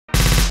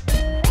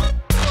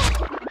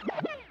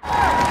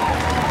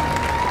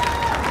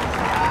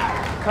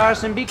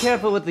Carson, be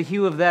careful with the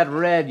hue of that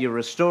red. You're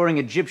restoring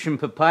Egyptian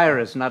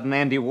papyrus, not an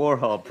Andy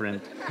Warhol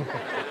print.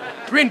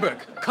 Greenberg,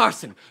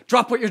 Carson,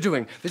 drop what you're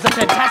doing. There's a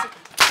fantastic...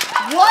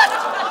 What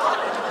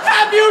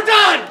have you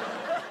done?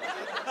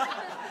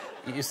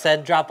 You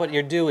said drop what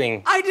you're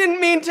doing. I didn't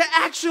mean to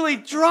actually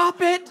drop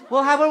it.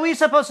 Well, how were we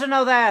supposed to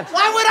know that?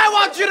 Why would I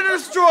want you to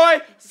destroy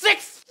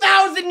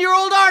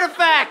 6,000-year-old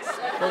artifacts?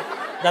 Well,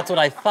 that's what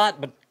I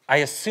thought, but I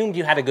assumed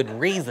you had a good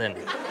reason.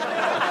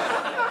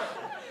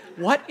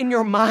 What in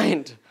your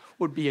mind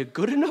would be a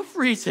good enough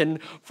reason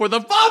for the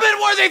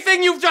vomit-worthy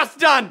thing you've just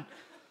done?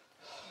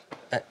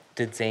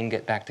 Did Zane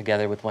get back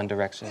together with One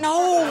Direction?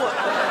 No!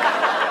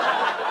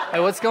 Hey,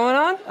 what's going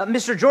on?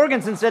 Mr.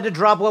 Jorgensen said to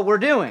drop what we're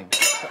doing.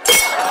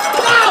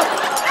 No!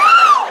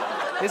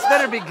 This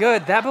better be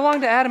good. That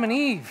belonged to Adam and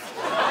Eve.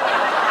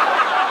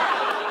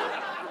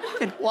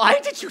 Then why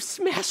did you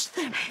smash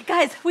them?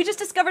 Guys, we just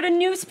discovered a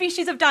new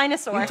species of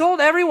dinosaur. You told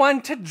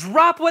everyone to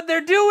drop what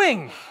they're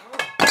doing.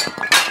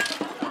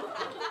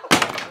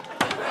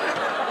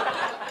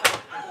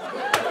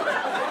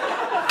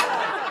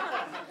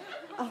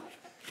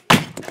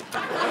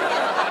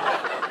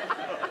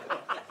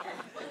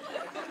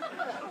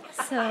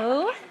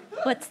 So,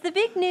 what's the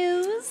big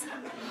news?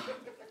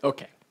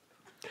 Okay.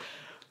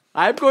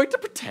 I'm going to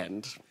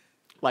pretend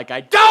like I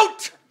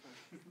don't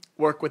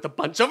work with a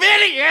bunch of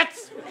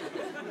idiots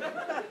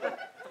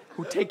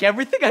who take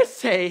everything I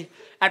say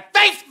at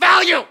face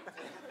value.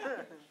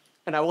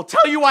 And I will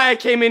tell you why I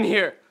came in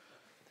here.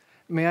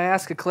 May I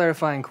ask a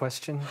clarifying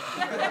question?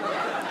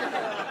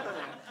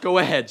 Go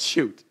ahead,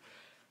 shoot.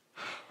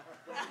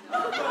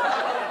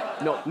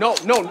 No.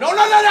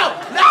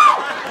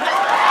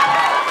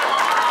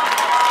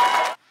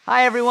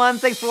 Hi, everyone.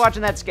 Thanks for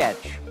watching that sketch.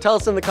 Tell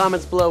us in the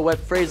comments below what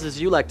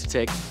phrases you like to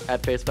take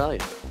at face value.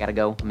 Gotta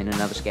go. I'm in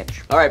another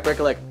sketch. All right, break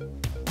a leg.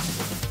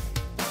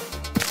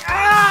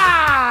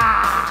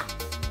 Ah!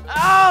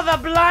 Oh, the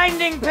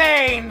blinding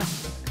pain!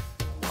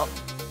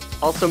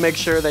 Also, make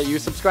sure that you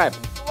subscribe.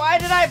 Why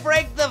did I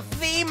break the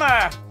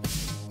femur?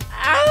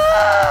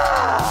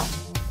 Ah!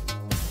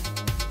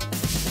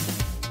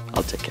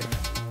 I'll take care of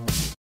it.